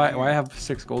don't know why I have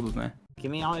 6 gold with me.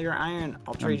 Give me all your iron.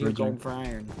 I'll trade you gold for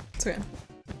iron. It's okay.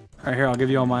 Alright, here, I'll give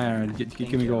you all my iron.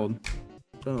 Give me gold.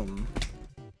 Boom.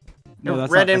 No,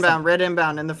 that's red inbound, red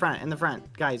inbound in the front.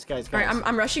 Guys. Alright,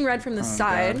 I'm rushing red from the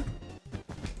side. God.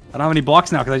 I don't have any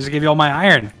blocks now because I just gave you all my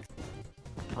iron.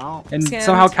 Oh. And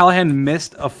somehow Callahan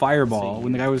missed a fireball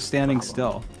when the guy was standing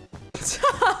still.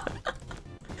 Oh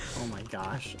my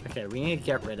gosh. Okay, we need to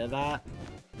get rid of that.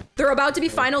 They're about to be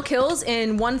final kills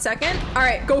in 1 second.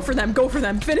 Alright, go for them,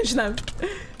 finish them.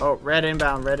 Oh, red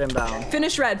inbound.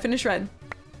 Finish red.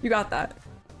 You got that.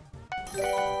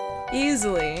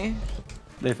 Easily.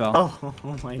 They fell. Oh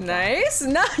my god. Nice.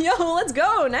 No, yo, let's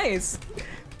go. Nice.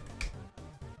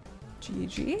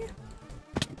 GG.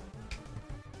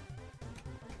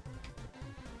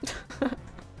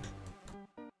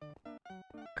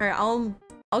 Alright,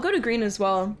 I'll go to green as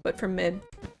well, but from mid.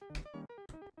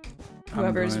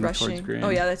 Whoever's rushing. Oh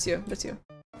yeah, that's you.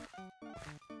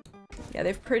 Yeah, they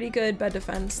have pretty good bed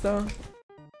defense though.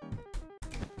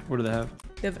 What do they have?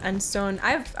 They have endstone.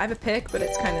 I have a pick, but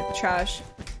it's kind of trash.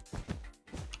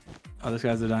 Oh, this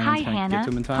guy's the diamond. Hi, Hannah.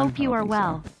 Hope you are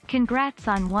well. So. Congrats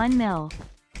on 1 mil.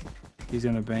 He's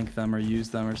gonna bank them or use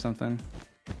them or something.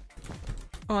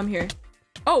 Oh, I'm here.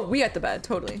 Oh, we got the bed,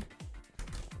 totally.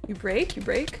 You break.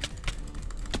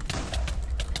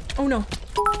 Oh no.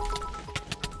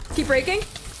 Keep breaking.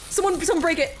 Someone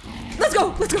break it. Let's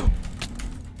go.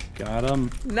 Got him.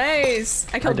 Nice.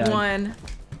 I killed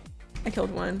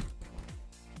one.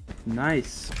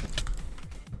 Nice.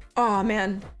 Oh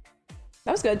man.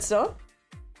 That was good still.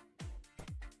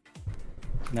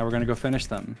 Now we're gonna go finish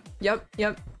them. Yep.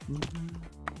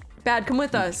 Bad, come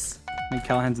with us. I think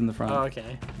Callahan's in the front. Oh,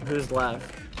 okay. Who's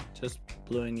left? Just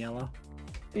blue and yellow?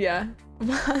 Yeah.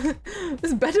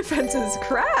 This bed defense is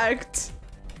cracked.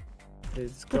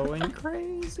 It's going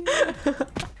crazy.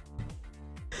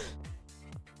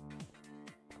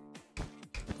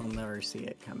 I'll never see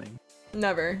it coming.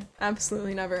 Never.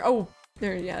 Absolutely never. Oh,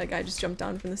 there. Yeah, the guy just jumped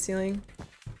down from the ceiling.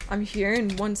 I'm here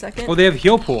in 1 second. Oh, they have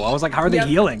heal pool. I was like, how are they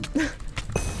healing?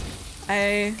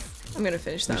 I'm gonna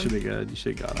finish them. You should be good. You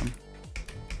should have got him.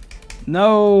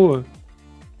 No.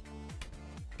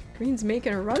 Green's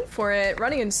making a run for it,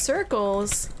 running in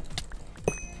circles.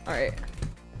 All right.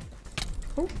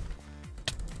 Oh.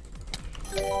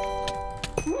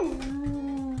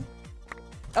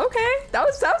 Okay, that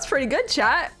was pretty good,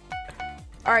 chat.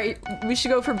 All right, we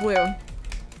should go for blue.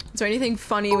 Is there anything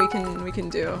funny we can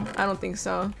do? I don't think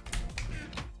so.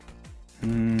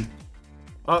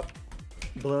 Oh,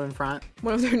 blue in front.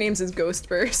 One of their names is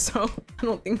Ghostburst, so I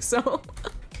don't think so.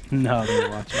 No, they're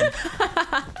watching.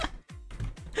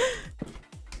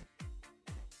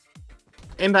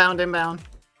 Inbound.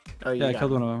 Oh, yeah, I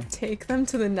killed one of them. Take them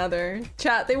to the nether.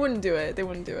 Chat, they wouldn't do it.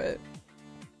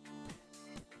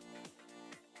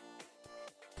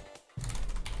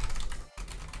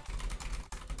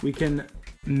 We can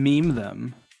meme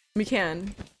them. We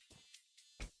can.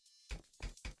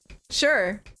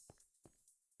 Sure.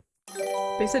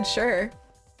 They said sure.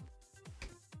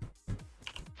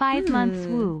 5 months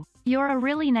woo. You're a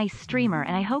really nice streamer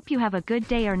and I hope you have a good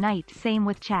day or night. Same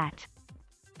with chat.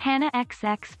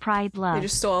 Hannahxxrose pride love. They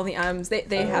just stole all the M's.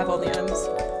 They have all the M's.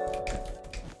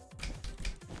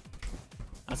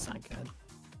 That's not good.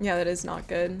 Yeah, that is not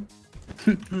good.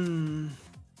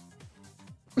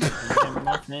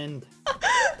 Nothing.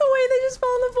 The way they just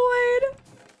fell in the void.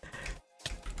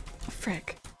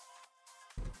 Frick.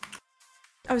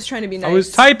 I was trying to be nice. I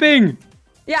was typing.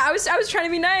 Yeah, I was trying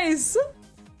to be nice.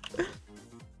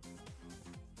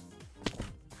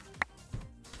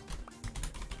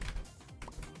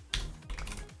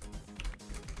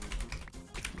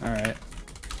 All right.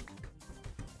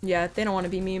 Yeah, they don't want to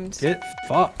be memed. Get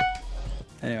fucked.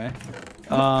 Anyway.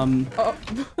 Oh.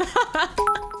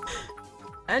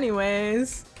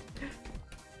 Anyways.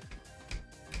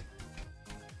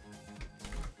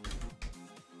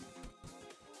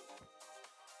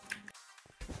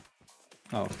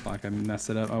 Oh fuck, I messed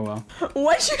it up. Oh well.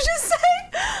 What'd you just say?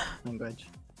 Language.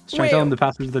 Should I tell them the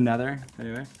password to the nether?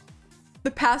 Anyway.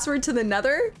 The password to the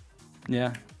nether?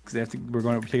 Yeah, because they have to. We're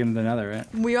taking them to the nether, right?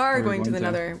 We are going to the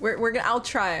nether. We're gonna. I'll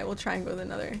try it. We'll try and go to the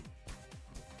nether.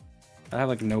 I have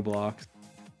like no blocks.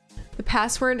 The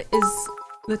password is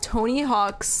the Tony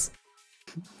Hawk's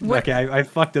What? Okay, I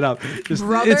fucked it up. Just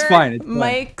Brother it's fine. It's fine.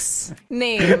 Mike's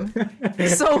name.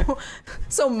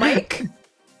 So Mike.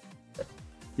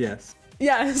 Yes.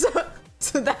 Yeah.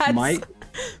 So that's Mike.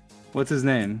 What's his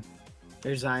name?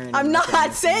 There's iron. I'm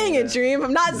not saying it, Dream.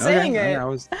 I'm not saying it.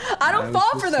 I don't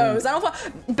fall for those. I don't fall.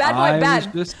 Bad boy. Bad. I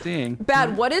was just saying.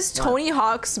 Bad. What is Tony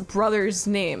Hawk's brother's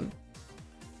name?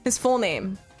 His full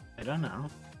name. I don't know.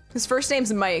 His first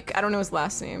name's Mike. I don't know his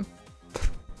last name.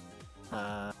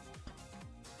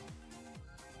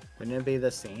 Wouldn't it be the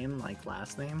same, like,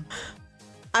 last name?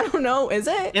 I don't know. Is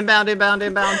it? Inbound.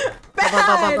 Bad.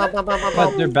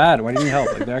 But they're bad. Why do you need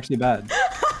help? Like, they're actually bad.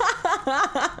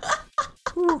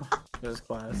 First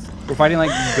class. We're fighting like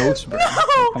Ghost Bro. No,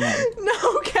 Come on.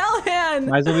 no, Callahan.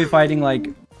 Might as well be fighting like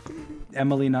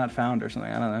Emily Not Found or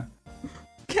something. I don't know.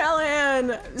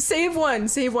 Callahan, save one.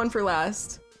 Save one for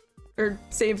last. Or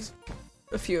save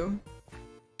a few.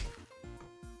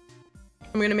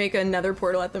 I'm gonna make another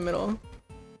portal at the middle.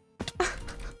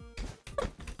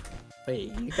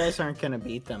 Wait, you guys aren't gonna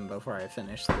beat them before I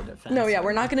finish the defense. No, yeah,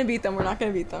 we're not gonna beat them. We're not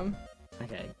gonna beat them.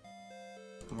 Okay.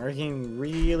 I'm working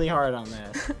really hard on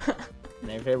this.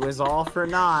 And if it was all for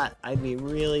naught, I'd be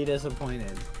really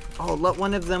disappointed. Oh, let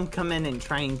one of them come in and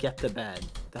try and get the bed.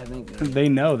 That make me They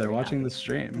know. They're watching the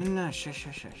stream. No, shush.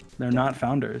 They're not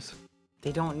founders.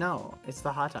 They don't know. It's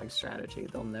the hot dog strategy.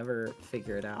 They'll never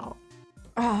figure it out.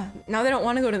 Ah, now they don't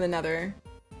want to go to the Nether.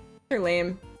 They're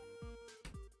lame.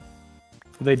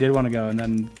 They did want to go, and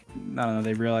then I don't know.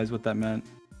 They realized what that meant.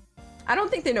 I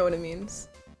don't think they know what it means.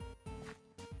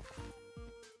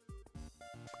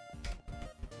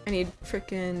 I need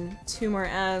freaking 2 more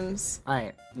M's.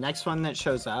 Alright, next one that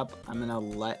shows up, I'm gonna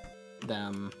let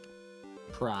them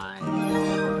try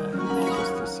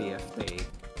just to see if they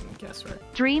can guess right.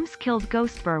 Dreams killed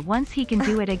Ghostbur. Once he can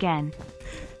do it again.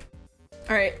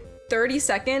 Alright, 30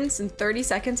 seconds. In 30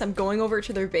 seconds, I'm going over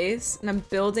to their base and I'm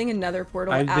building another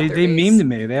portal at their they base. memed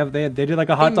me. They did like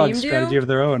a hot dog strategy of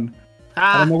their own.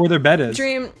 I don't know where their bed is.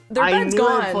 Dream, their bed's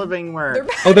gone. Flipping work.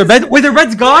 Oh, their bed. Wait, their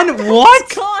bed's gone? What?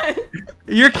 It's gone.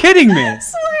 You're kidding me. I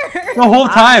swear. The whole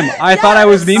time I thought I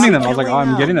was memeing them. I was like, oh, killing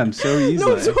I'm getting them so easily.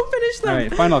 No, don't finish them.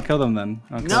 Alright, fine, I'll kill them then.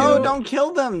 No, don't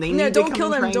kill them. They need don't to kill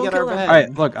come them. and try Don't and get kill our them. bed.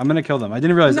 Alright, look, I'm gonna kill them. I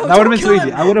didn't realize No, that would have been don't so kill easy.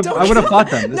 them. I would have fought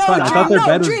them. It's No, fine. I thought their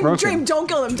bed was Dream, broken. Dream, don't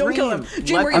kill them. Don't kill them.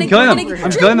 Dream, we're I'm gonna, killing we're them. gonna, I'm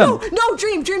Dream, killing them. No,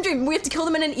 Dream. We have to kill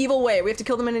them in an evil way. We have to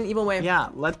kill them in an evil way. Yeah,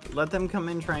 let them come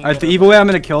and try and Alright, get the our evil way I'm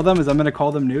gonna kill them is I'm gonna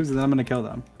call them noobs and then I'm gonna kill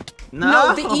them.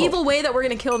 No, the evil way that we're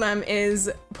gonna kill them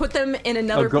is put them in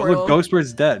another portal. Look,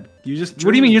 Ghostbird's dead. You just.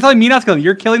 What do you mean? You're telling me not to kill him?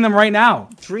 You're killing them right now.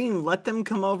 Dream, let them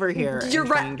come over here. You're and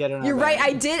try right. and get in our You're right.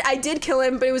 bed. I did kill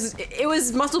him, but it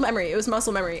was muscle memory. It was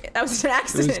muscle memory. That was an It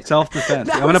accident. was self-defense.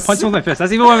 That I'm gonna was punch so- them with my fist. That's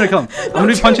the evil way I'm gonna kill him. I'm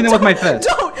gonna be punching them with my fist.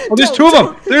 Don't. Oh, there's don't, 2 of them.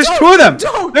 don't, There's don't, 2 of them.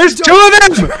 don't, There's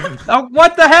don't. 2 of them.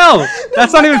 What the hell?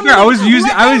 That's not even fair. I was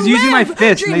using my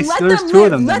fist, and Dream, there's 2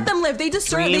 of them. Let them live. They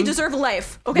deserve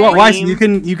life. Okay. What? Why? You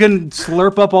can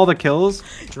slurp up all the kills.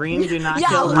 Dream, do not Yeah,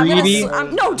 kill I'm gonna, Greedy.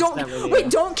 no,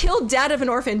 don't kill Dad of an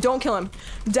Orphan. Don't kill him.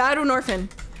 Dad of an Orphan.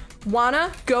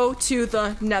 Wanna go to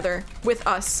the Nether with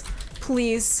us.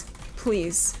 Please.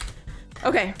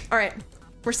 Okay, alright.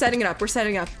 We're setting it up.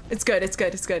 It's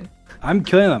good. I'm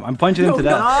killing them. I'm punching them to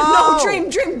death. No,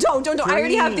 Dream, don't. I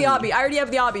already have the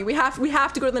obby. We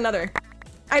have to go to the Nether.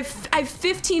 I have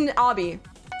 15 obby.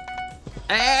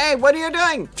 Hey, what are you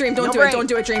doing? Dream, don't do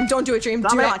it, Dream. Don't do it, Dream.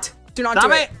 Do not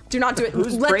do it. Do not do it.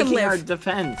 Who's Let them breaking our live.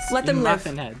 defense? Let them live.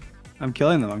 Muffinhead. I'm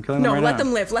killing them. I'm killing them No, right let now.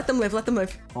 them live. Let them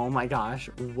live. Oh my gosh,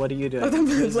 what are you doing? Let them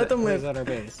live, Who's let them live. Who's at our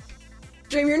base?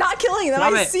 Dream, you're not killing them.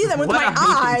 Stop I it. see them with What my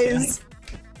are you eyes.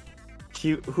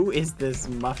 Who is this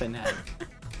Muffinhead?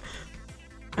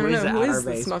 I don't know, who is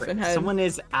this Muffinhead? Someone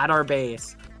is at our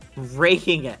base,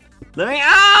 breaking it. Let me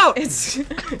out! Is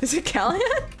it Callahan?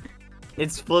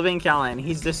 It's flipping Callahan.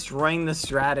 He's destroying the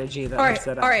strategy that I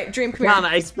set up. All right, Dream, come Come on,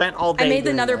 here. I spent all day I made the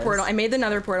doing Nether this.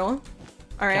 portal.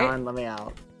 All right. Callahan, let me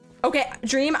out. Okay,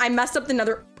 Dream, I messed up the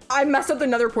Nether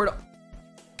portal.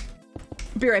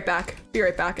 Be right back,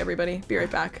 everybody. Be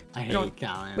right back. I hate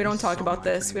Callahan. We don't talk so about much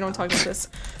this. right now.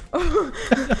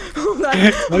 Hold on.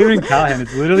 It's not even Callahan.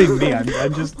 It's literally me.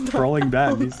 I'm just trolling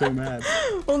bad. He's so mad.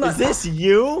 Hold on. Is this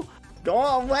you? Go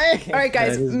away! All right,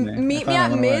 guys, That is me. meet me I at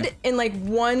found mid away. in like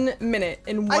 1 minute.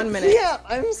 I can't.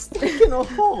 I'm stuck in a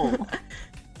hole.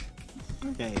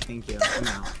 Okay, thank you. I'm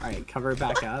out. All right, cover it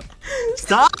back up.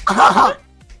 Stop!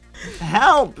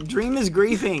 Help! Dream is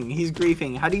griefing. He's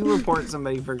griefing. How do you report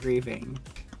somebody for griefing?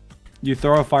 You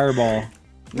throw a fireball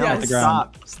No, at the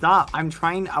ground. Stop. I'm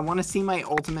trying. I want to see my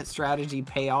ultimate strategy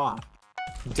pay off.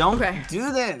 Don't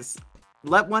do this.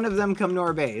 Let one of them come to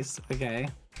our base, okay?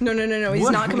 No. He's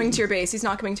What? not coming to your base.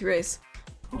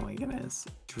 Oh my goodness.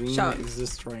 Dream Shout. is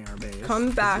destroying our base.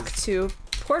 Come back to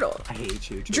portal. I hate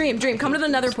you. Dream, come to the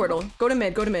nether portal. Go to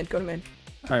mid. All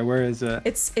right, where is it?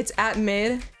 It's at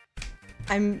mid.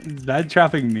 Is that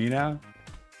trapping me now?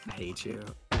 I hate you.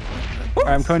 All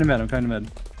right, I'm coming to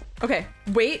mid. Okay,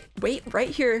 wait, right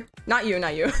here. Not you.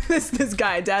 this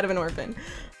guy, dad of an orphan.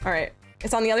 All right,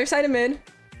 it's on the other side of mid.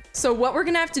 So what we're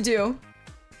gonna have to do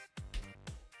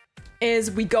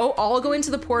is we all go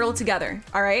into the portal together,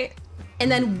 all right? And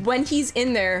then when he's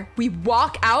in there, we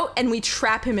walk out and we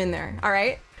trap him in there, all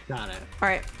right? Got it. All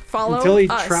right, follow Until he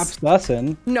us. traps us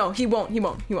in. No, he won't.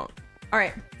 All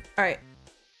right.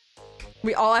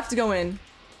 We all have to go in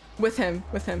with him.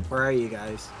 Where are you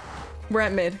guys? We're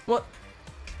at mid. Well,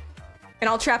 and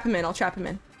I'll trap him in. All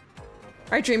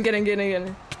right, Dream, get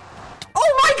in.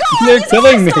 Oh my God! They're he's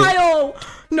killing me. hostile!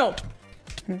 No.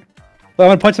 Well,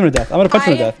 I'm gonna punch him to death.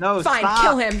 No, Fine,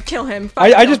 stop. kill him.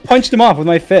 I just punched him off with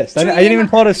my fist. I didn't even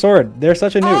pull out a sword. They're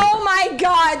such a noob. Oh my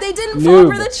God! They didn't fall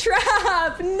for the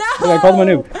trap. No. Yeah, I called them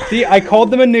a noob. See, I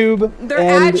called them a noob. They're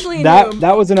and actually a that noob.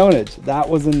 that was an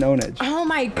ownage. Oh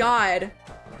my God!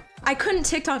 I couldn't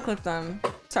TikTok clip them.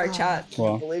 Sorry, chat.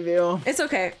 Well, I believe you. It's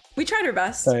okay. We tried our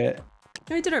best. sorry.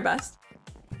 We did our best.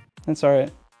 That's all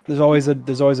right. There's always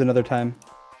another time.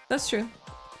 That's true.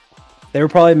 They were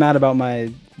probably mad about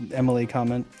my Emily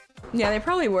comment. Yeah, they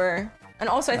probably were. And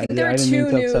also, I think they I were didn't too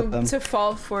mean to upset new them. to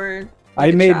fall for.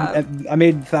 I the trap.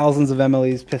 made thousands of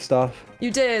Emily's pissed off.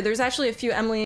 You did. There's actually a few Emily